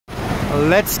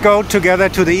Let's go together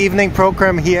to the evening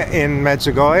program here in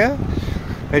Medjugorje.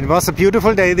 It was a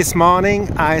beautiful day this morning.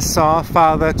 I saw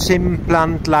Father Jim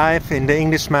Blunt live in the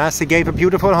English Mass. He gave a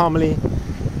beautiful homily.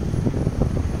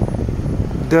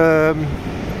 The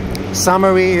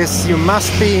summary is, you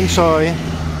must be in joy.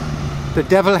 The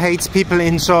devil hates people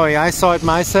in joy. I saw it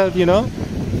myself, you know.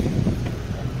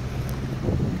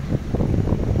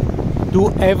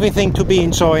 Do everything to be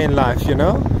in joy in life, you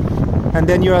know. And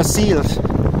then you are sealed.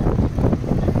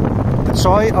 The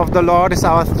joy of the Lord is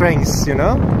our strength, you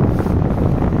know.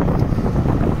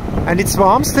 And it's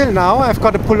warm still now. I've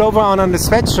got a pullover on the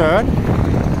sweatshirt.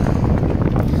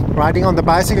 Riding on the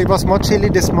bicycle, it was more chilly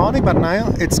this morning, but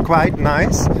now it's quite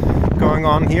nice going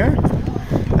on here.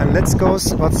 And let's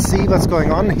see what's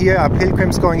going on. Here are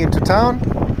pilgrims going into town.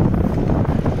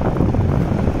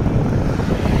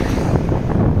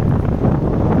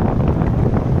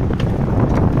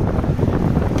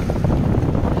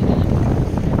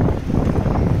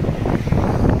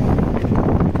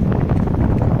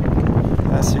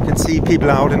 As you can see, people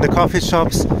out in the coffee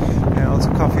shops. There are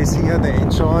also coffees here. They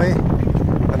enjoy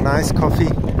a nice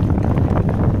coffee.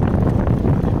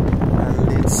 And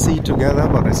let's see together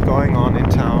what is going on in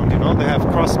town. You know, they have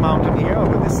Cross Mountain here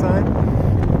over this side.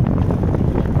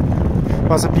 It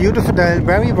was a beautiful day,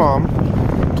 very warm.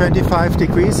 25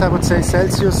 degrees, I would say,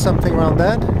 Celsius, something around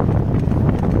that.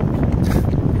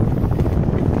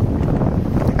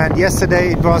 And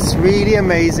yesterday it was really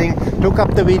amazing. Look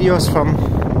up the videos from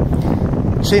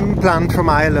Jim Blunt from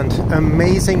Ireland.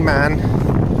 Amazing man.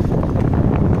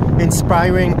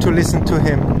 Inspiring to listen to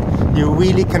him. You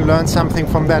really can learn something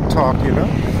from that talk, you know.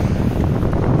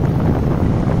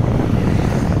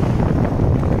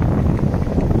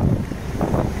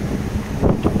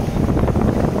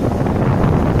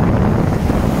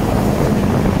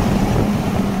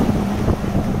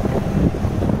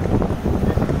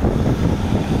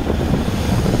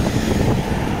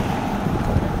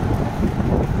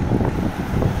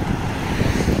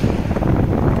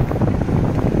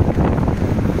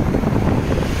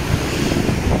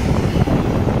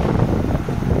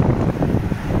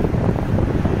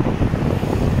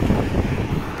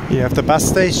 You have the bus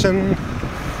station,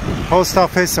 post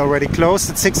office already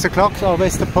closed at 6 o'clock.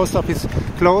 Always the post office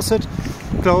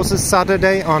closes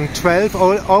Saturday on 12.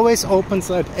 Always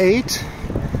opens at 8,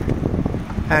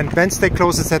 and Wednesday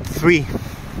closes at 3.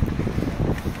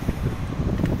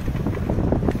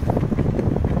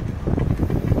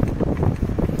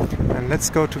 And let's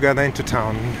go together into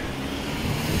town.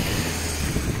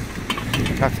 We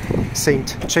have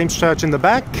St. James Church in the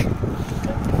back.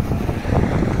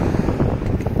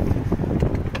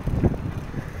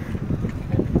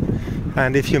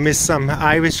 And if you miss some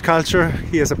Irish culture,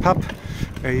 here's a pub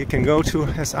where you can go to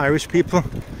as Irish people.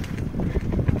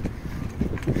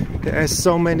 There are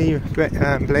so many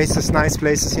places, nice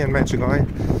places here in Medjugorje.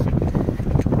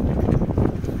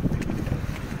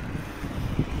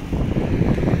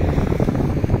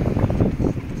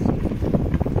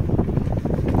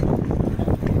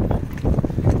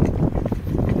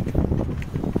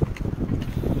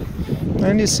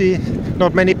 And you see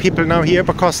not many people now here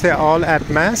because they're all at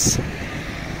Mass.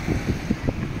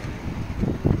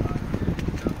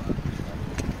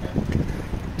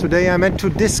 Today I went to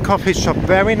this coffee shop,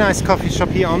 very nice coffee shop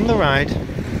here on the right.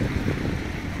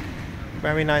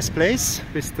 Very nice place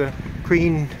with the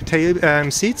green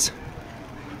seats.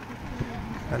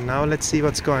 And now let's see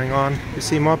what's going on. You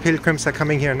see more pilgrims are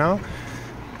coming here now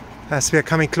as we are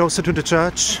coming closer to the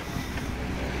church.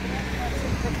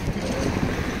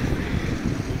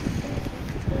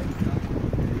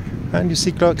 And you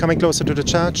see coming closer to the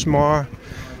church more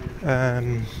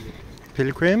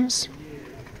pilgrims.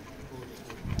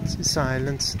 See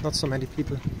silence, not so many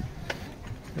people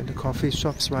in the coffee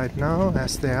shops right now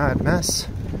as they are at Mass.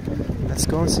 Let's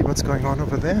go and see what's going on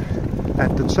over there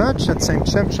at the church, at St.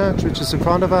 James Church, which is in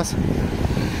front of us.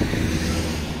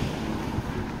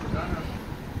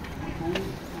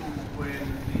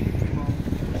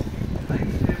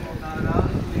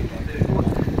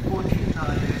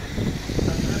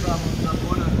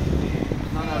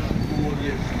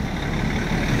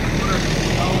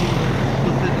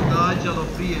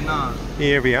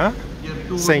 Here we are,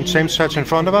 St. James Church in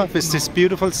front of us with this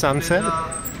beautiful sunset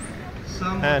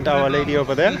and Our Lady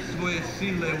over there.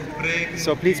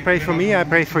 So please pray for me, I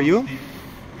pray for you.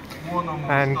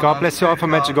 And God bless you all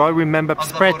from Medjugorje. Remember,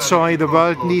 spread joy, the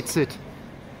world needs it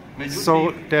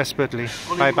so desperately.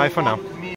 Bye bye for now.